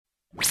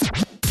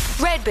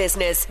Red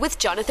Business with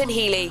Jonathan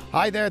Healy.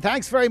 Hi there,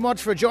 thanks very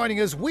much for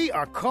joining us. We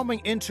are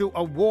coming into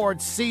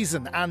awards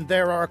season and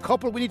there are a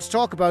couple we need to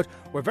talk about.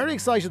 We're very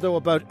excited though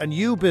about a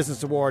new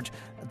business award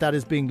that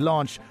is being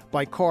launched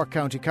by Cork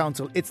County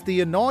Council. It's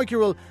the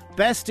inaugural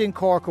Best in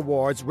Cork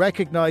Awards,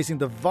 recognising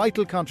the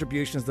vital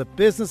contributions that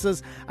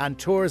businesses and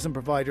tourism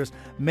providers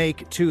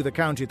make to the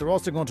county. They're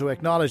also going to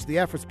acknowledge the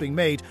efforts being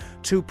made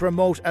to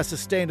promote a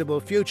sustainable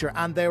future,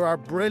 and there are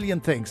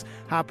brilliant things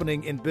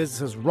happening in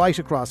businesses right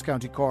across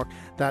County Cork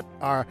that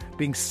are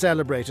being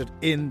celebrated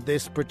in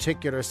this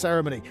particular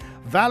ceremony.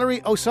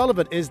 Valerie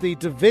O'Sullivan is the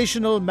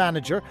Divisional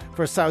Manager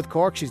for South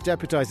Cork. She's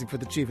deputising for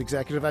the Chief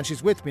Executive and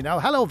she's with me now.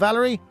 Hello,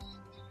 Valerie.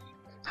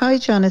 Hi,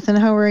 Jonathan.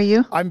 How are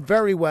you? I'm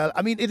very well.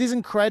 I mean, it is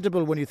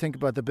incredible when you think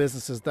about the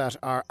businesses that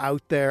are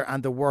out there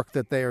and the work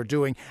that they are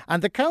doing.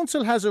 And the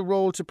council has a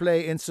role to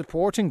play in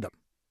supporting them.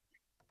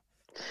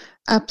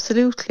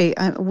 Absolutely.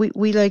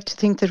 We like to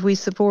think that we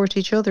support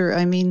each other.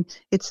 I mean,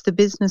 it's the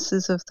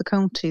businesses of the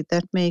county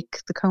that make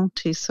the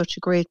county such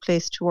a great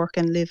place to work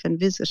and live and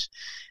visit.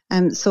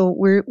 So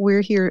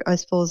we're here, I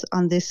suppose,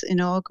 on this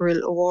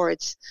inaugural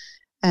awards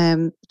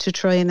to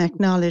try and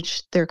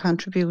acknowledge their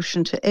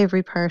contribution to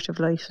every part of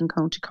life in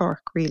County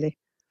Cork, really.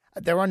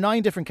 There are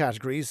 9 different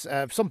categories,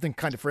 something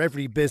kind of for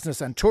every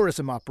business and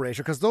tourism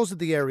operator, because those are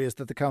the areas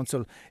that the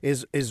council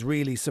is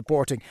really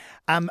supporting.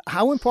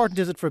 How important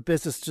is it for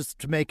business just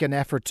to make an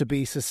effort to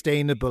be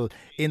sustainable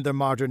in the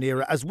modern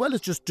era, as well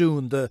as just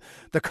doing the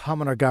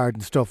common or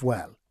garden stuff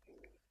well?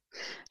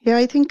 Yeah,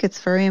 I think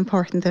it's very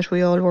important that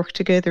we all work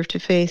together to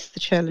face the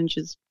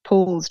challenges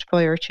posed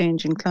by our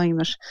changing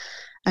climate.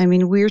 I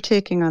mean, we're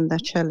taking on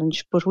that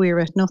challenge, but we're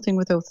at nothing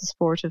without the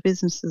support of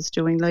businesses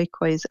doing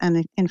likewise,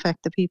 and in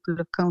fact the people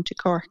of County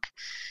Cork.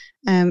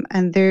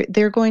 And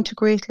they're going to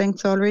great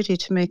lengths already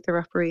to make their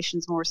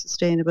operations more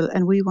sustainable,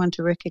 and we want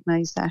to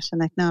recognise that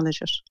and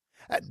acknowledge it.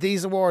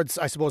 These awards,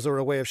 I suppose, are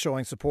a way of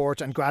showing support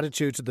and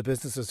gratitude to the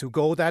businesses who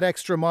go that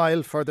extra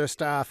mile for their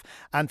staff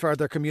and for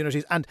their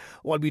communities. And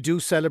while we do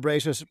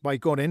celebrate it by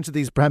going into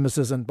these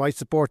premises and by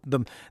supporting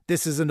them,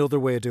 this is another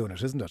way of doing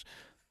it, isn't it?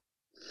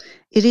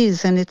 It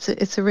is, and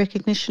it's a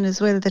recognition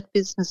as well that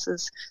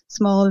businesses,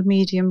 small,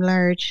 medium,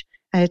 large,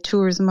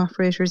 tourism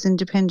operators,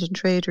 independent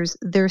traders,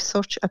 they're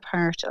such a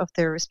part of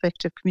their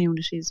respective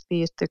communities,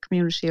 be it the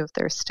community of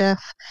their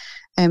staff,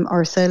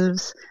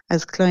 ourselves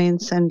as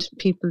clients and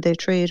people they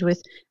trade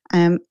with,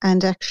 and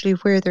actually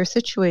where they're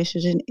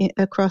situated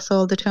across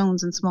all the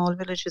towns and small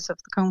villages of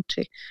the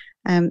county.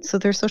 So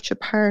they're such a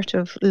part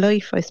of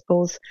life, I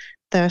suppose,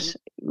 that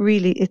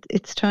really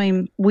it's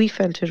time, we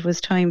felt it was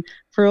time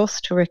for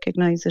us to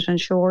recognise it and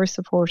show our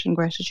support and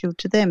gratitude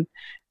to them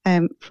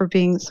for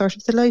being sort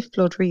of the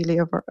lifeblood really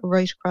of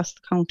right across the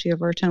county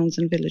of our towns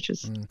and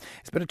villages.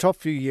 It's been a tough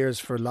few years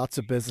for lots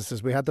of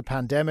businesses. We had the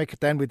pandemic,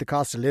 then with the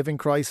cost of living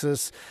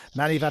crisis.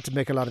 Many have had to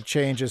make a lot of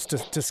changes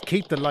to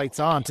keep the lights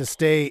on, to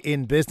stay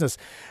in business.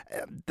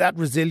 That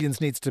resilience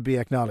needs to be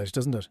acknowledged,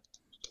 doesn't it?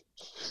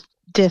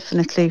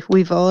 Definitely.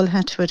 We've all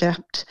had to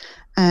adapt.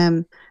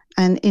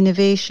 And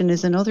innovation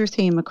is another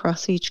theme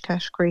across each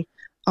category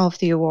of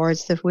the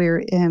awards that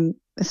we're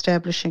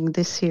establishing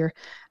this year.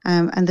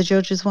 And the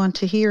judges want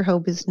to hear how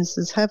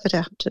businesses have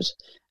adapted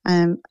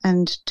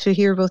and to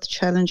hear about the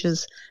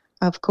challenges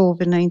of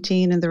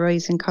COVID-19 and the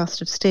rising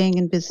cost of staying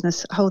in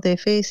business, how they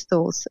faced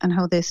those and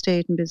how they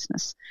stayed in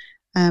business.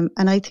 And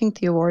I think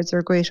the awards are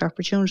a great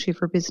opportunity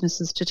for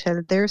businesses to tell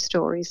their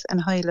stories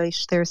and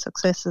highlight their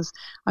successes.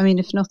 I mean,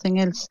 if nothing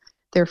else,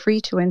 they're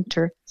free to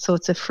enter, so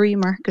it's a free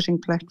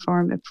marketing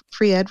platform, a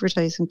free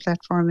advertising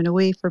platform in a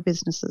way for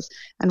businesses,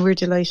 and we're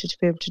delighted to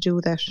be able to do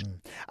that.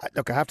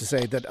 Look, I have to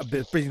say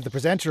that being the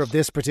presenter of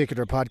this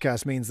particular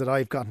podcast means that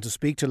I've gotten to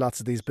speak to lots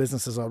of these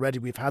businesses already.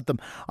 We've had them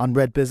on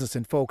Red Business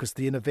in Focus,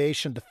 the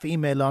innovation, the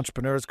female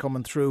entrepreneurs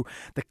coming through,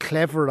 the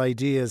clever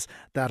ideas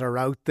that are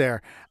out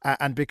there,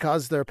 and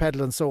because they're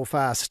pedaling so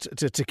fast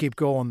to keep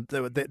going,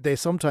 they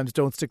sometimes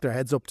don't stick their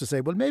heads up to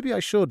say, well, maybe I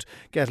should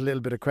get a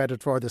little bit of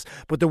credit for this.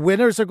 But the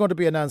winners are going to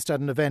be announced at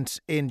an event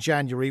in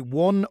January.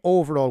 One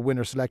overall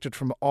winner selected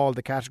from all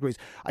the categories.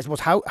 I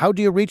suppose, how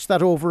do you reach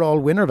that overall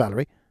winner,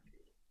 Valerie?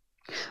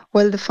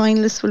 Well, the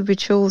finalists will be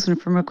chosen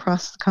from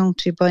across the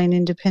county by an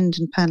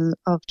independent panel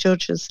of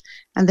judges,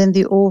 and then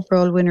the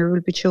overall winner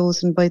will be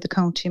chosen by the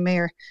county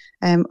mayor,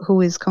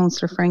 who is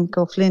Councillor Frank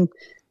O'Flynn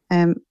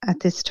at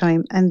this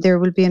time. And there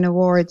will be an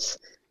awards.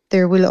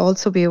 There will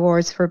also be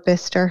awards for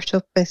Best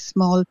Startup, Best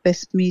Small,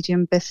 Best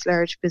Medium, Best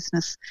Large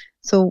Business.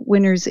 So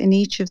winners in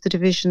each of the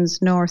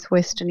divisions, North,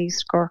 West and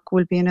East Cork,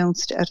 will be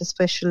announced at a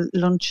special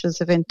lunches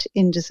event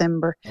in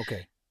December.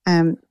 Okay.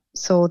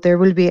 So there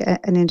will be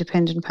an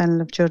independent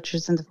panel of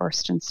judges in the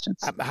first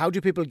instance. How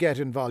do people get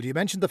involved? You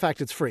mentioned the fact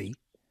it's free.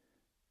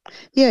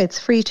 Yeah, it's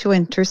free to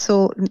enter.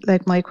 So,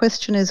 my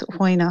question is,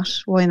 why not?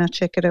 Why not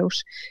check it out?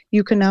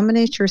 You can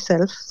nominate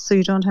yourself, so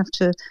you don't have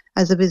to,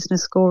 as a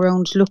business, go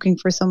around looking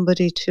for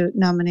somebody to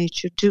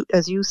nominate you. Do,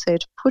 as you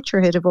said, put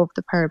your head above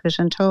the parapet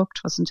and talk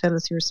to us and tell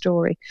us your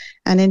story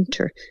and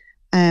enter.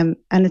 And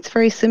it's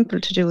very simple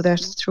to do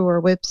that through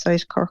our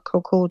website,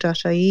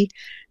 corkcoco.ie.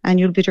 and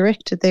you'll be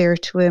directed there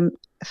to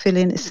fill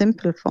in a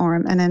simple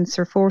form and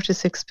answer 4 to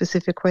 6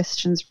 specific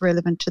questions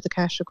relevant to the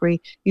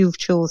category you've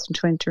chosen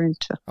to enter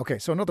into. Okay,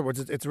 so in other words,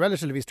 it's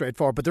relatively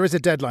straightforward, but there is a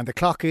deadline. The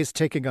clock is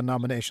ticking on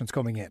nominations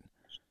coming in.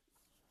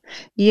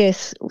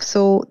 Yes,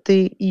 so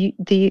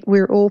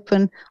we're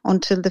open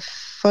until the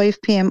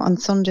 5 p.m. on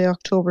Sunday,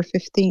 October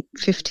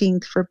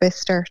 15th for best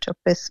startup,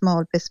 best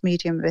small, best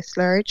medium, best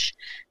large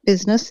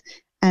business.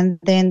 And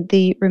then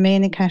the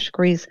remaining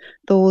categories,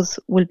 those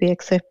will be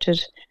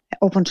accepted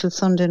up until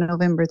Sunday,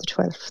 November the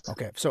 12th.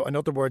 Okay, so in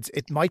other words,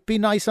 it might be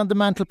nice on the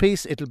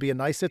mantelpiece. It'll be a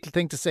nice little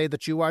thing to say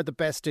that you are the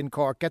best in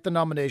Cork. Get the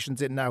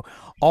nominations in now.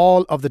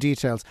 All of the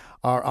details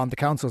are on the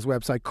council's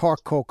website,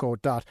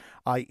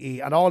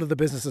 corkcoco.ie. And all of the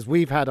businesses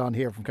we've had on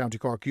here from County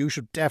Cork, you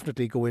should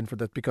definitely go in for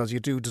that, because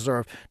you do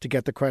deserve to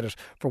get the credit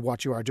for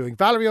what you are doing.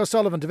 Valerie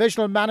O'Sullivan,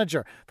 Divisional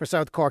Manager for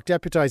South Cork,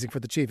 deputising for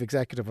the Chief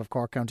Executive of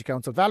Cork County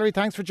Council. Valerie,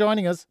 thanks for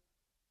joining us.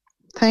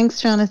 Thanks,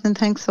 Jonathan.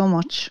 Thanks so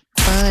much.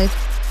 Bye.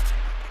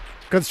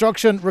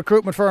 Construction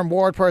recruitment firm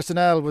Ward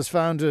Personnel was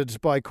founded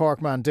by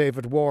Corkman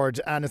David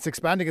Ward, and it's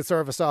expanding its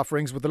service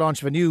offerings with the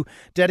launch of a new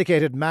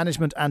dedicated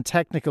management and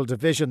technical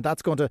division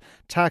that's going to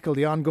tackle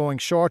the ongoing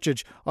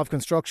shortage of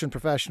construction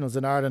professionals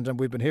in Ireland, and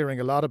we've been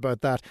hearing a lot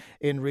about that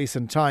in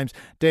recent times.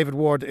 David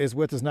Ward is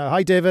with us now.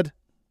 Hi, David.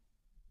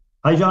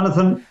 Hi,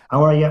 Jonathan.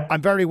 How are you?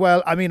 I'm very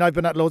well. I mean, I've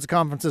been at loads of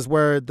conferences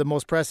where the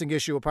most pressing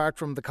issue, apart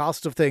from the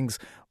cost of things,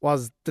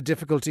 was the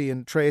difficulty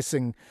in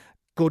tracing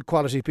good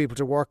quality people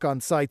to work on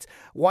sites.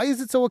 Why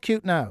is it so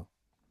acute now?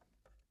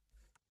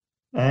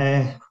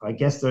 I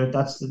guess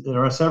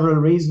there are several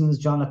reasons,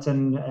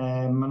 Jonathan.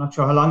 I'm not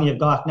sure how long you've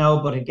got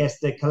now, but I guess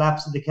the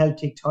collapse of the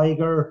Celtic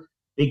Tiger,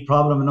 big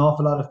problem. An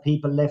awful lot of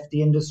people left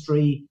the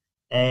industry.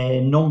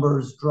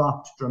 Numbers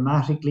dropped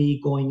dramatically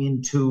going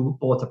into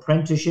both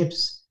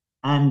apprenticeships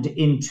and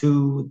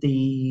into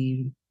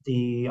the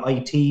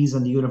ITs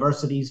and the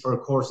universities for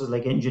courses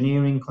like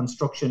engineering,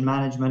 construction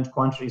management,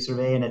 quantity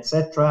surveying,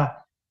 etc.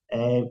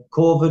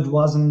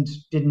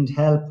 COVID didn't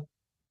help,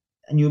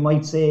 and you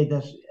might say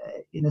that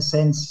in a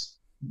sense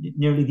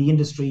nearly the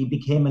industry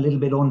became a little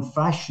bit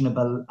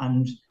unfashionable,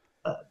 and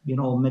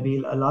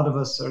maybe a lot of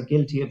us are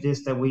guilty of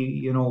this, that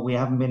we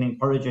haven't been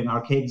encouraging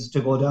our kids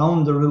to go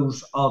down the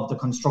route of the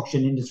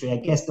construction industry. I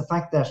guess the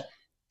fact that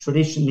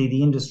traditionally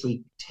the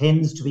industry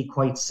tends to be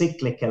quite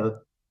cyclical,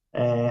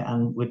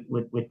 and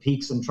with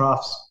peaks and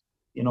troughs,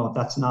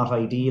 that's not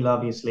ideal,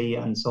 obviously.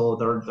 And so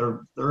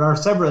there are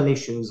several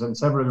issues and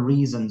several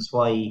reasons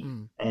why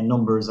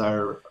numbers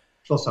are,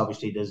 plus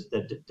obviously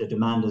the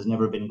demand has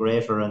never been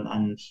greater,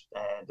 and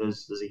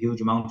there's a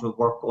huge amount of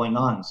work going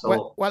on.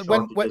 So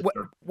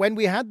when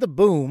we had the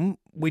boom,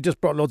 we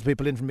just brought loads of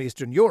people in from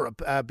Eastern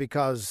Europe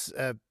because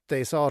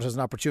they saw it as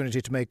an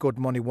opportunity to make good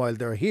money while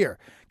they're here.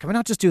 Can we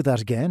not just do that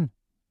again?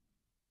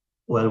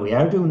 Well, we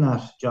are doing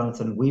that,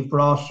 Jonathan. We've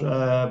brought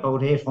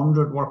about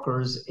 800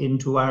 workers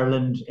into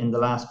Ireland in the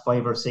last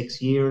 5 or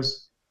 6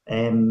 years,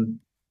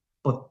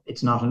 but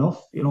it's not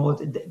enough.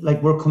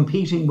 Like, we're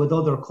competing with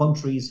other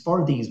countries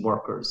for these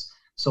workers.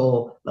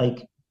 So,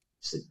 like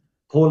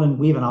Poland,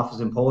 we have an office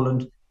in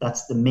Poland.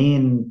 That's the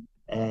main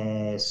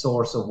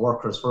source of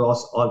workers for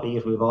us,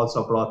 albeit we've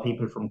also brought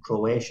people from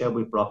Croatia,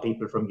 we've brought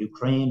people from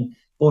Ukraine.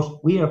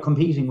 But we are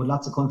competing with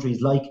lots of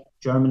countries like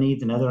Germany,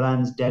 the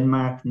Netherlands,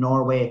 Denmark,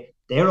 Norway.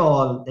 They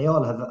all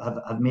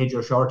have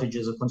major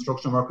shortages of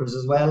construction workers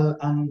as well,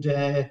 and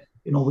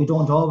we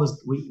don't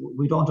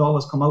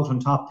always come out on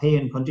top. Pay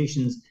and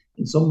conditions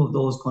in some of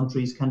those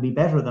countries can be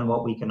better than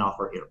what we can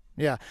offer here.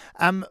 Yeah,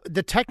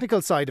 the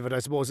technical side of it, I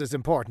suppose, is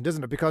important,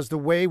 isn't it? Because the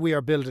way we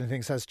are building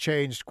things has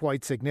changed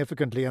quite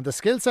significantly, and the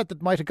skill set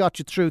that might have got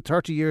you through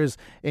 30 years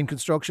in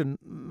construction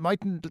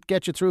mightn't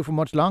get you through for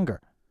much longer.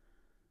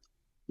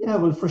 Yeah,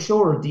 well, for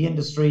sure, the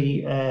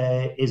industry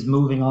is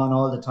moving on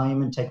all the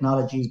time, and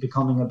technology is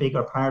becoming a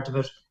bigger part of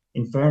it.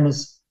 In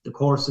fairness, the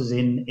courses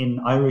in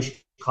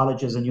Irish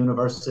colleges and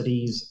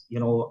universities,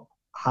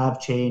 have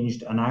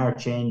changed and are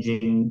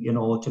changing,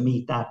 to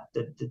meet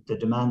the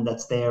demand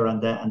that's there, and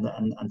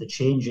the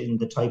change in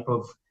the type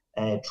of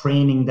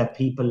training that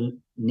people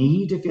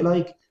need, if you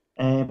like.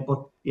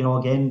 But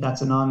again,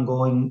 that's an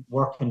ongoing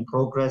work in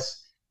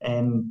progress.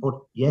 But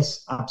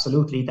yes,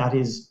 absolutely, that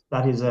is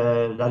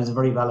a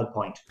very valid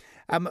point.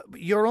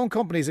 Your own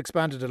company's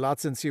expanded a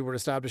lot since you were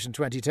established in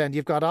 2010.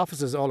 You've got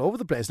offices all over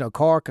the place now,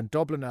 Cork and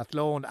Dublin,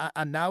 Athlone,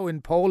 and now in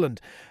Poland.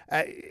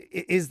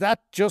 Is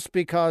that just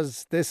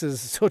because this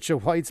is such a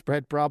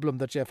widespread problem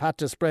that you've had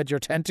to spread your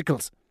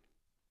tentacles?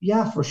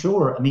 Yeah, for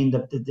sure. I mean,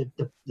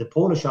 the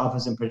Polish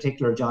office in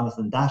particular,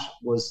 Jonathan, that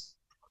was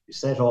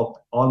set up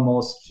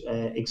almost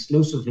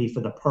exclusively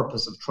for the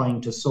purpose of trying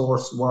to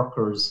source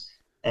workers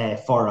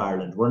for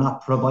Ireland. We're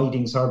not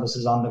providing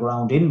services on the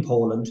ground in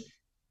Poland.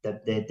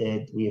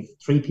 We have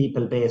 3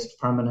 people based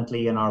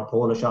permanently in our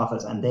Polish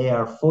office, and they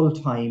are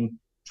full-time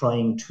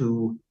trying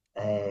to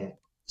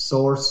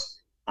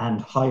source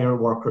and hire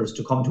workers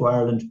to come to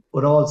Ireland.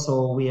 But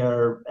also we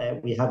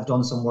have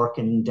done some work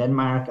in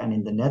Denmark and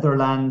in the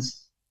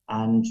Netherlands,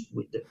 and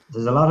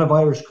there's a lot of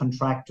Irish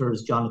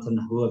contractors, Jonathan,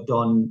 who have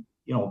done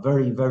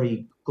very,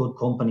 very good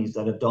companies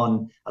that have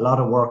done a lot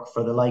of work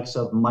for the likes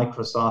of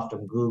Microsoft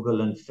and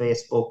Google and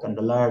Facebook and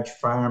the large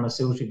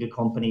pharmaceutical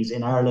companies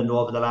in Ireland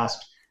over the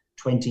last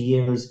 20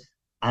 years,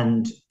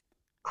 and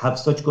have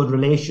such good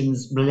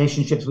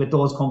relationships with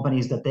those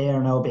companies that they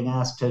are now being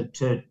asked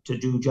to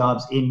do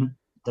jobs in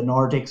the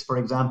Nordics, for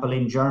example,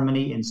 in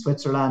Germany, in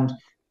Switzerland.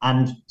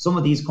 And some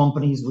of these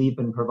companies we've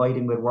been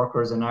providing with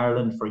workers in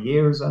Ireland for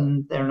years,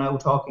 and they're now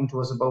talking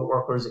to us about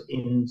workers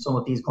in some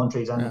of these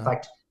countries. And in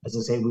fact, as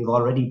I say, we've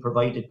already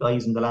provided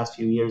guys in the last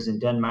few years in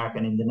Denmark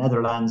and in the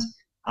Netherlands,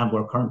 and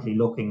we're currently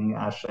looking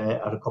at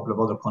a couple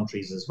of other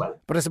countries as well.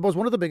 But I suppose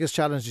one of the biggest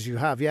challenges you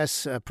have,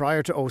 yes,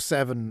 prior to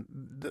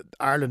 2007,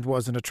 Ireland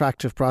was an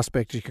attractive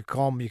prospect. You could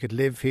come, you could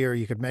live here,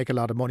 you could make a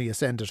lot of money, you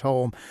send it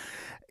home.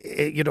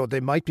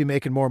 They might be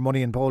making more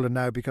money in Poland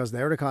now because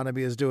their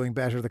economy is doing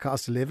better. The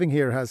cost of living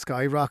here has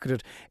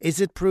skyrocketed.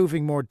 Is it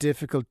proving more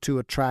difficult to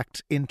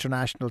attract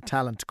international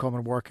talent to come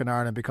and work in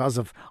Ireland because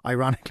of,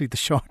 ironically, the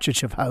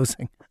shortage of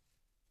housing?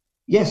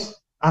 Yes,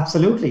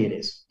 absolutely it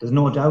is. There's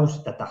no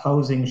doubt that the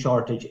housing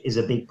shortage is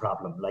a big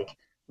problem. Like,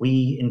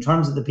 in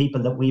terms of the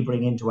people that we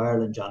bring into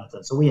Ireland,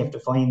 Jonathan, so we have to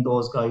find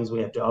those guys.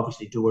 We have to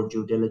obviously do our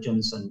due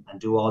diligence and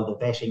do all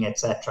the vetting,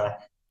 etc.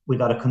 We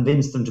got to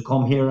convince them to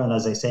come here. And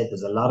as I said,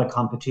 there's a lot of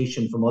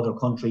competition from other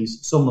countries,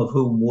 some of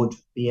whom would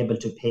be able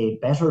to pay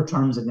better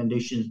terms and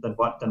conditions than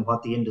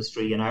what the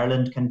industry in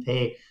Ireland can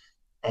pay.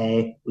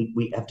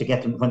 We have to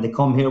get them, when they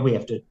come here, we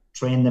have to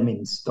train them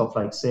in stuff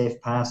like safe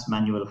pass,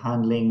 manual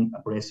handling,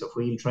 abrasive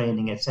wheel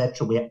training,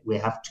 etc. We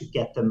have to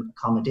get them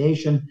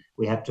accommodation.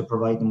 We have to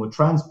provide them with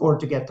transport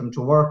to get them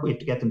to work. We have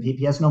to get them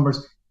PPS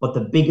numbers. But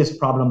the biggest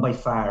problem by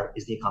far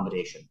is the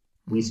accommodation.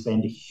 We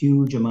spend a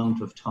huge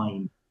amount of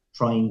time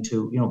trying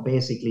to,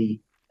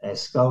 basically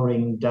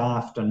scouring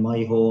Daft and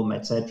My Home,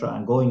 etc.,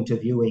 and going to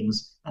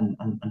viewings and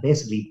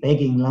basically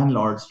begging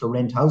landlords to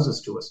rent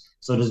houses to us.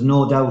 So there's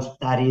no doubt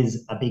that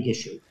is a big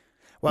issue.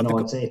 Well,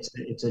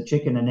 it's a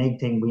chicken and egg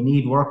thing. We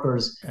need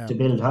workers to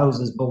build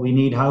houses, but we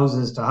need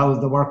houses to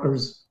house the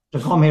workers to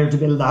come here to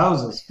build the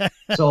houses.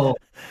 So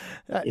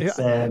it's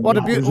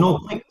there's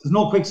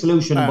no quick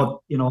solution, but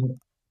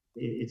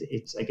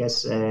it's I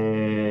guess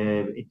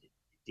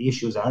the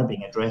issues are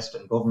being addressed,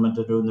 and government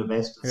are doing their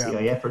best, and CIF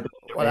are doing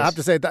their best. I have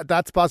to say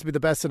that's possibly the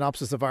best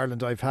synopsis of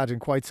Ireland I've had in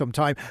quite some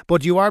time.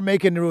 But you are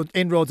making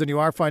inroads and you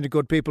are finding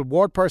good people.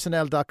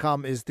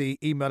 wardpersonnel.com is the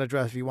email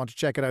address if you want to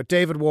check it out.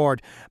 David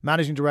Ward,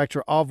 Managing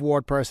Director of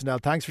Ward Personnel.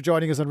 Thanks for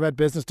joining us on Red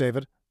Business,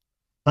 David.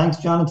 Thanks,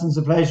 Jonathan. It's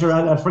a pleasure.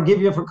 I'll forgive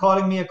you for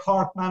calling me a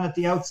Cork man at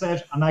the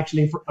outset. I'm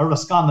actually a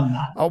Roscommon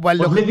man. Oh, well,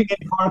 look, living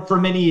in Cork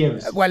for many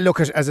years. Well, look,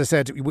 as I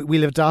said,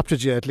 we'll have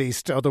adopted you at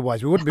least.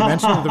 Otherwise, we wouldn't be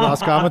mentioning the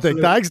Roscommon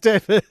thing. Thanks,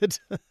 David.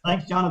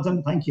 Thanks,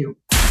 Jonathan. Thank you.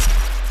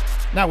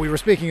 Now, we were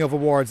speaking of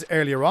awards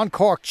earlier on.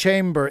 Cork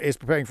Chamber is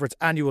preparing for its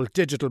annual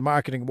Digital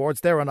Marketing Awards.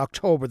 They're on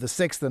October the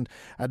 6th, and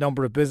a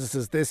number of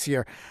businesses this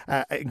year,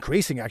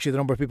 increasing actually the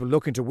number of people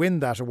looking to win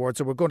that award.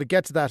 So we're going to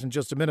get to that in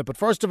just a minute. But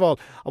first of all,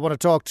 I want to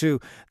talk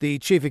to the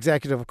Chief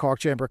Executive of Cork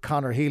Chamber,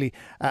 Conor Healy,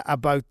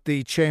 about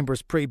the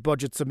Chamber's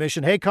pre-budget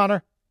submission. Hey,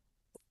 Conor.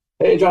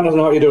 Hey, Jonathan,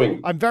 how are you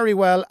doing? I'm very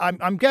well.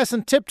 I'm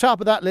guessing tip-top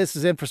of that list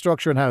is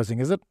infrastructure and housing,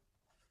 is it?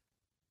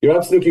 You're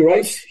absolutely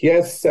right.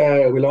 Yes,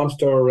 we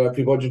launched our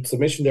pre-budget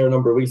submission there a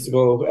number of weeks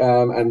ago,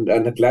 and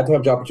glad to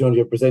have the opportunity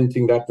of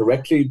presenting that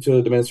directly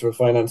to the Minister of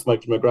Finance,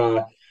 Michael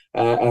McGrath.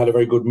 I had a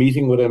very good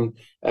meeting with him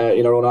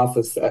in our own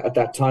office at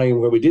that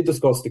time, where we did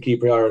discuss the key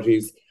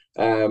priorities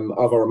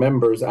of our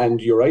members.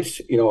 And you're right,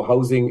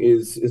 housing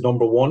is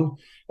number one.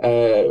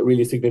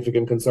 Really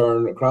significant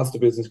concern across the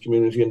business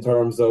community in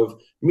terms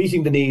of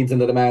meeting the needs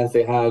and the demands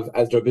they have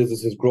as their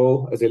businesses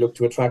grow, as they look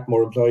to attract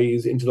more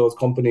employees into those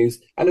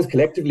companies, and as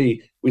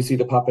collectively we see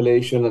the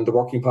population and the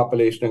working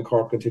population in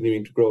Cork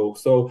continuing to grow.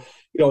 So,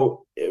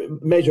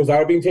 measures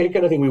are being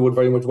taken. I think we would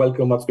very much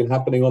welcome what's been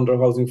happening under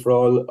Housing for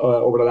All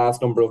over the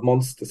last number of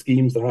months. The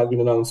schemes that have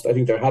been announced, I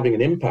think they're having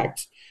an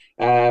impact.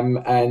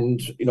 And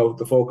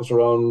the focus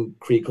around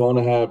Croí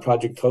Cónaithe,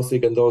 Project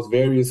Tusig and those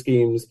various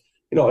schemes,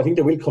 I think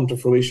they will come to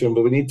fruition,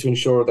 but we need to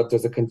ensure that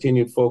there's a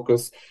continued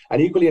focus.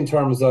 And equally in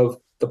terms of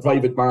the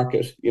private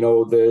market,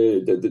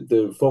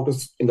 the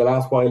focus in the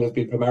last while has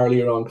been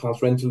primarily around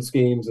cost rental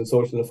schemes and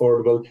social and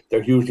affordable.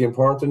 They're hugely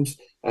important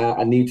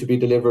and need to be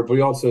delivered. But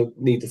we also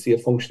need to see a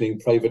functioning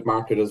private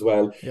market as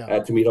well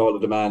to meet all the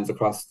demands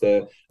across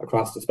the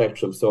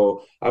spectrum.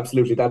 So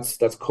absolutely,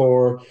 that's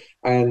core.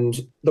 And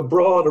the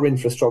broader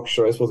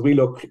infrastructure, I suppose we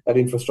look at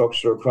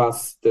infrastructure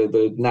across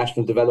the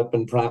National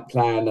Development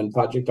Plan and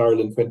Project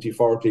Ireland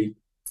 2040.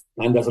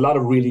 And there's a lot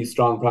of really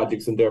strong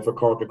projects in there for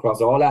Cork across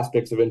all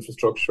aspects of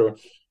infrastructure,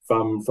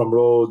 from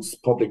roads,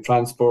 public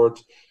transport,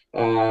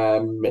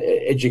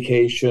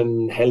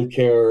 education,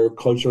 healthcare,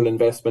 cultural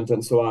investment,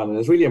 and so on. And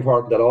it's really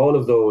important that all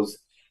of those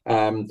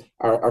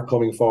are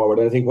coming forward.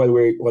 And I think while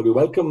we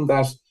welcome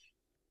that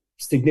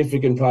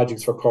significant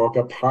projects for Cork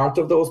are part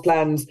of those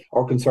plans,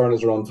 our concern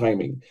is around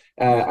timing.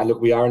 And look,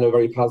 we are in a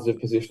very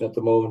positive position at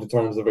the moment in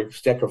terms of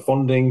exchequer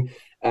funding.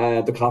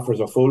 The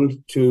coffers are full,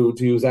 to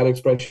use that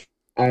expression.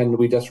 And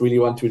we just really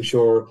want to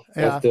ensure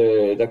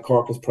that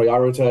Cork is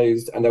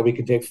prioritised and that we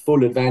can take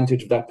full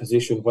advantage of that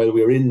position while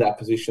we're in that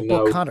position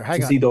now, Conor,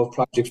 to see those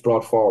projects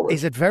brought forward.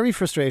 Is it very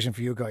frustrating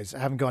for you guys,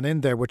 having gone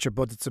in there with your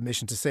budget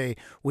submission, to say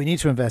we need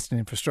to invest in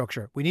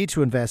infrastructure, we need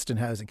to invest in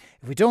housing?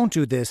 If we don't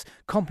do this,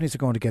 companies are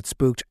going to get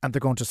spooked and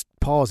they're going to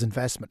pause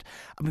investment.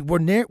 I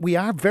mean, we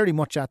are very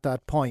much at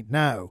that point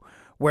now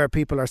where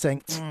people are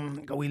saying,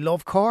 we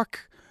love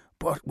Cork,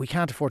 but we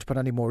can't afford to put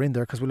any more in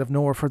there because we'll have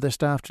nowhere for their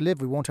staff to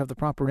live. We won't have the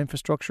proper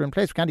infrastructure in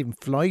place. We can't even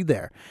fly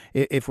there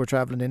if we're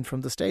travelling in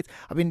from the States.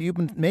 I mean, you've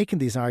been making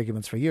these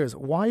arguments for years.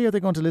 Why are they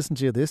going to listen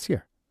to you this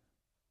year?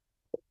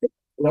 A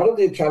lot of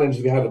the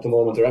challenges we have at the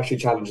moment are actually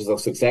challenges of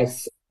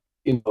success.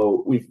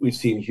 We've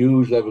seen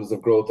huge levels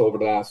of growth over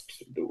the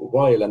last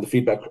while, and the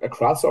feedback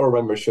across our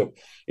membership,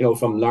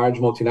 from large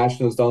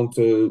multinationals down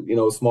to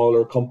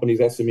smaller companies,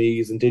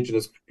 SMEs,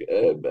 indigenous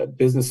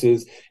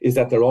businesses, is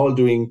that they're all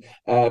doing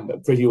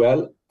pretty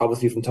well.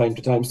 Obviously, from time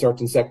to time,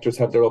 certain sectors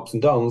have their ups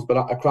and downs, but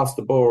across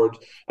the board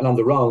and on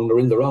the round or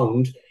in the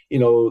round,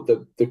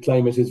 the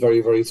climate is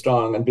very, very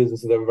strong and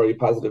businesses have a very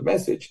positive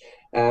message.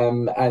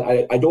 And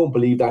I don't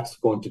believe that's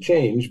going to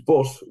change,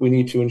 but we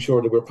need to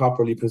ensure that we're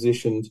properly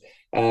positioned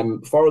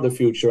for the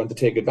future and to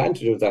take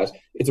advantage of that.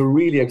 It's a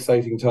really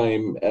exciting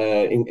time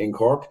in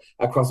Cork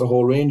across a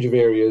whole range of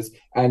areas.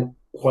 And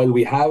while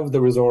we have the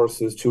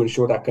resources to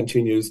ensure that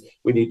continues,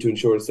 we need to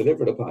ensure it's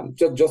delivered upon.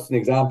 Just an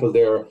example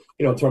there,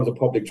 in terms of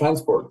public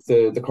transport,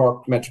 the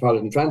Cork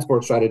Metropolitan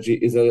Transport Strategy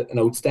is an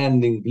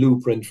outstanding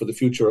blueprint for the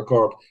future of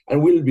Cork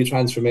and will be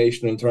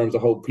transformational in terms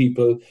of how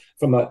people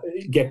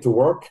get to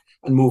work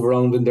and move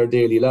around in their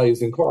daily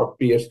lives in Cork,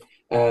 be it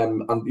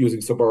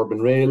using suburban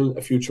rail,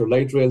 a future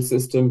light rail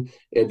system,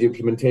 the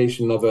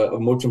implementation of a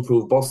much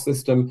improved bus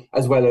system,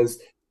 as well as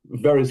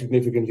very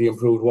significantly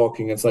improved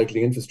walking and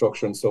cycling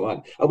infrastructure and so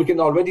on. And we can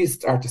already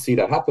start to see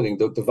that happening.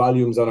 The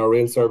volumes on our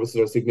rail services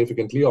are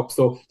significantly up.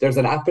 So there's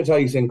an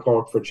appetite in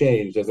Cork for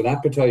change. There's an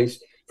appetite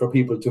for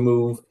people to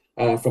move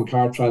from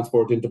car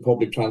transport into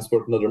public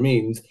transport and other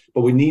means.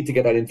 But we need to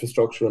get that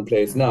infrastructure in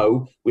place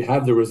now. We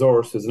have the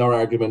resources, and our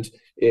argument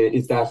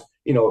is that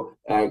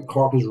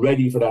Cork is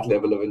ready for that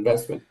level of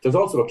investment. There's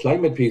also a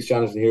climate piece,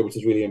 Jonathan, here, which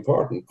is really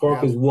important.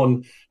 Cork is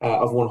one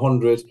of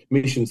 100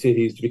 mission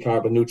cities to be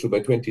carbon neutral by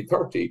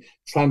 2030.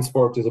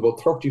 Transport is about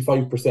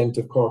 35%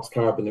 of Cork's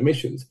carbon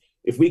emissions.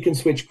 If we can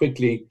switch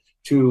quickly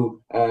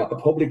to a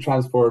public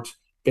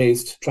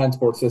transport-based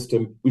transport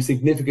system, we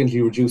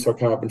significantly reduce our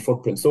carbon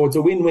footprint. So it's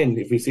a win-win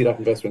if we see that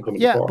investment coming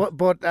to Cork. Yeah,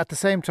 but at the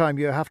same time,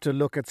 you have to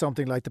look at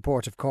something like the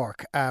Port of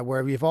Cork,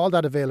 where we have all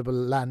that available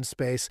land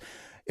space.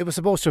 It was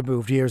supposed to have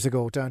moved years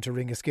ago down to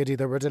Ringaskiddy.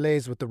 There were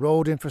delays with the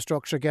road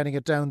infrastructure getting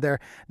it down there.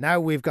 Now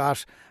we've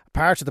got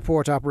part of the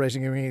port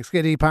operating in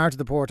Ringaskiddy, part of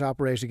the port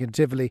operating in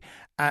Tivoli,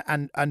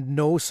 and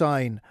no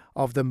sign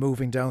of them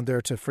moving down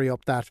there to free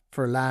up that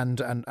for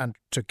land and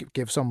to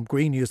give some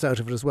green use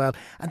out of it as well.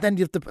 And then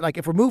you have to,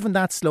 if we're moving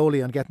that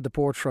slowly on getting the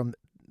port from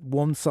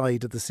one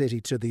side of the city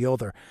to the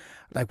other,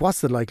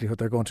 what's the likelihood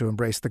they're going to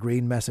embrace the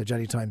green message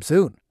anytime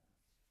soon?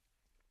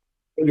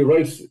 Well, you're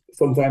right.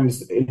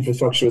 Sometimes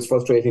infrastructure is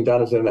frustrating,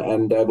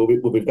 Jonathan, but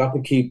we've got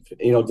to keep,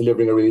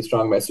 delivering a really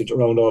strong message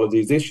around all of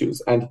these issues.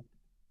 And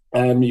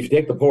if you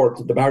take the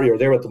port, the barrier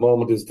there at the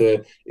moment is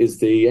the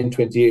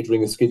N28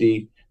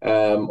 Ringaskiddy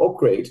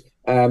upgrade.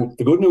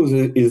 The good news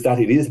is that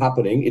it is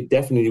happening. It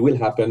definitely will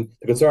happen.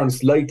 The concern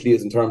slightly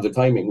is in terms of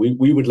timing.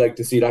 We would like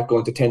to see that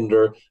going to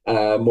tender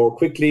more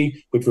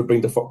quickly, which would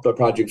bring the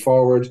project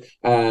forward.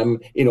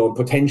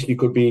 Potentially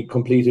could be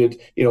completed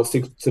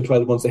 6 to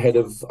 12 months ahead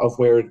of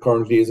where it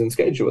currently is in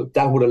schedule.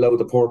 That would allow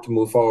the port to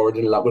move forward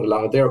with a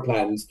lot of their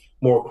plans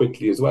more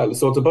quickly as well.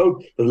 So there's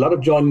a lot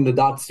of joining the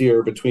dots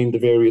here between the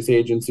various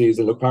agencies,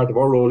 and part of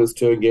our role is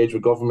to engage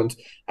with government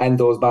and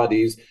those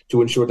bodies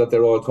to ensure that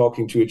they're all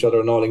talking to each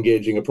other and all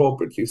engaging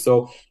appropriately.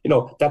 So,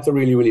 that's a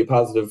really, really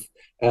positive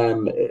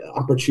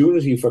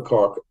opportunity for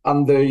Cork.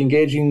 On the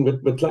engaging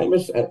with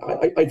climate,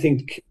 I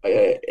think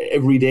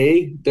every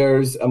day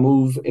there's a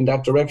move in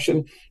that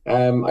direction.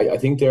 I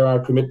think there are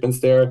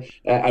commitments there.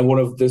 And one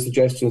of the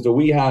suggestions that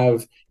we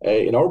have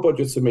in our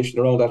budget submission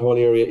around that whole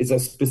area is a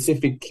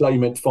specific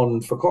climate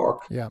fund for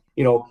Cork. Yeah.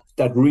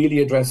 That really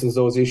addresses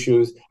those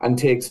issues and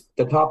takes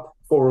the top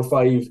 4 or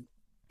 5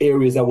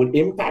 areas that would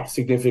impact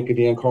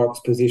significantly on Cork's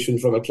position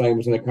from a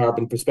climate and a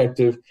carbon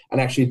perspective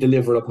and actually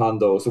deliver upon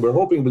those. So we're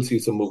hoping we'll see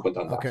some movement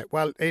on that. Okay,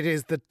 well, it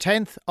is the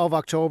 10th of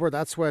October.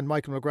 That's when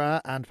Michael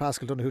McGrath and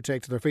Pascal Donoghue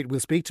take to their feet. We'll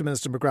speak to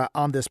Minister McGrath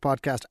on this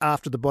podcast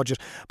after the budget.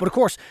 But of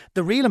course,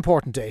 the real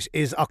important date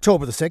is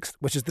October the 6th,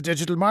 which is the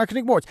Digital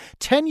Marketing Awards.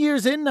 10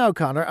 years in now,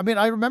 Conor. I mean,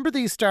 I remember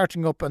these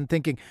starting up and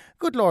thinking,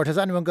 good Lord, has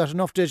anyone got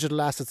enough digital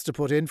assets to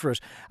put in for it?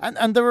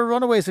 And they're a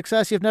runaway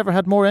success. You've never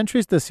had more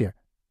entries this year.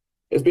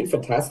 It's been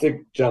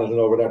fantastic, Jonathan,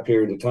 over that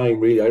period of time,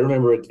 really. I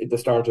remember it at the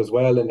start as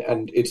well.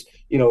 And it's,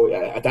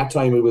 at that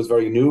time it was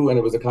very new, and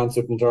it was a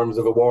concept in terms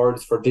of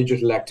awards for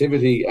digital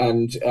activity.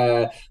 And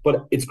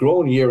but it's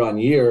grown year on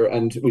year.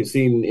 And we've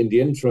seen in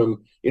the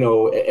interim,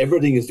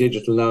 everything is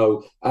digital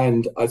now.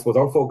 And I suppose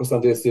our focus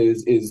on this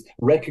is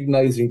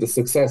recognizing the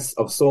success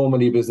of so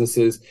many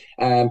businesses,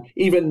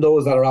 even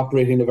those that are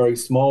operating in a very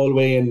small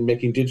way and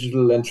making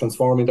digital and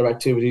transforming their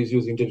activities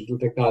using digital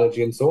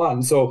technology and so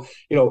on. So,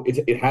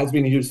 it has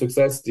been a huge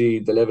success.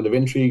 The level of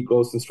entry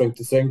goes from strength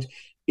to strength.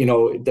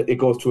 It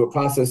goes through a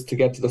process to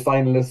get to the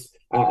finalists,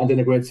 and then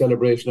a great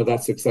celebration of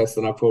that success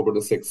on October the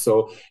 6th.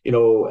 So,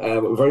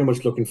 we're very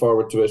much looking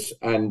forward to it,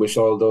 and wish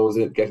all those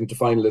getting to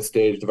finalist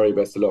stage the very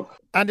best of luck.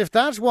 And if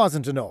that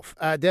wasn't enough,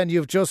 then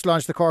you've just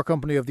launched the Cork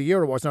Company of the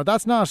Year Awards. Now,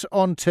 that's not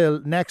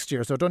until next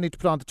year, so don't need to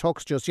put on the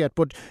tux just yet,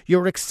 but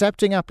you're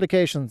accepting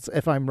applications,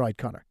 if I'm right,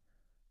 Conor.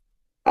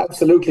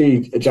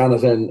 Absolutely,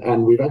 Jonathan.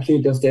 And we've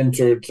actually just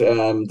entered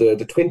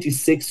the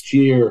 26th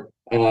year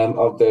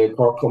of the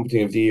Cork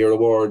Company of the Year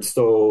Awards.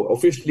 So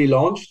officially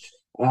launched,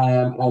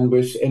 and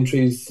with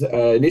entries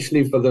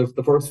initially for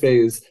the first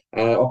phase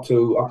up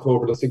to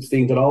October the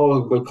 16th. And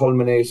all will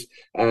culminate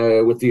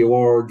with the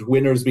award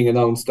winners being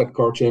announced at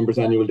Cork Chamber's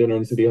annual dinner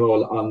in City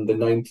Hall on the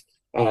 9th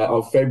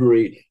of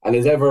February. And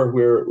as ever,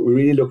 we're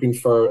really looking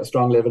for a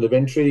strong level of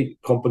entry.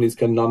 Companies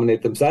can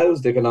nominate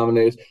themselves. They can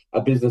nominate a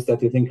business that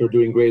they think are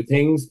doing great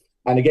things.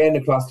 And again,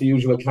 across the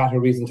usual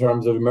categories in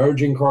terms of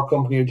emerging Cork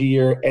Company of the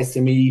Year,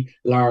 SME,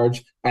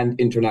 large and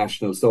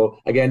international. So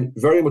again,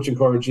 very much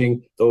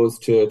encouraging those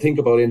to think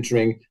about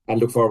entering and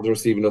look forward to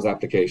receiving those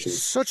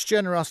applications. Such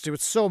generosity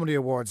with so many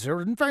awards.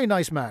 You're a very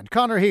nice man.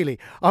 Conor Healy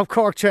of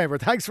Cork Chamber,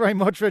 thanks very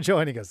much for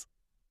joining us.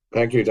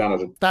 Thank you,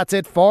 Jonathan. That's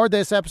it for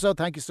this episode.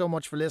 Thank you so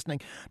much for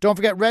listening. Don't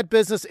forget, Red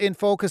Business in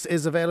Focus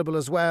is available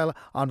as well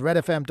on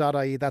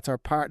redfm.ie. That's our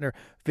partner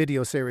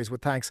video series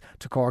with thanks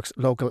to Cork's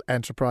local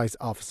enterprise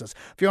offices.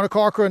 Fiona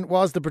Corcoran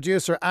was the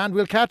producer, and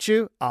we'll catch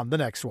you on the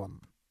next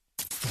one.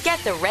 Get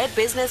the Red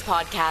Business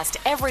Podcast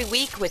every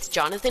week with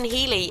Jonathan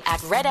Healy at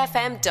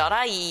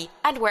redfm.ie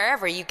and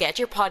wherever you get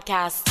your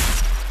podcasts.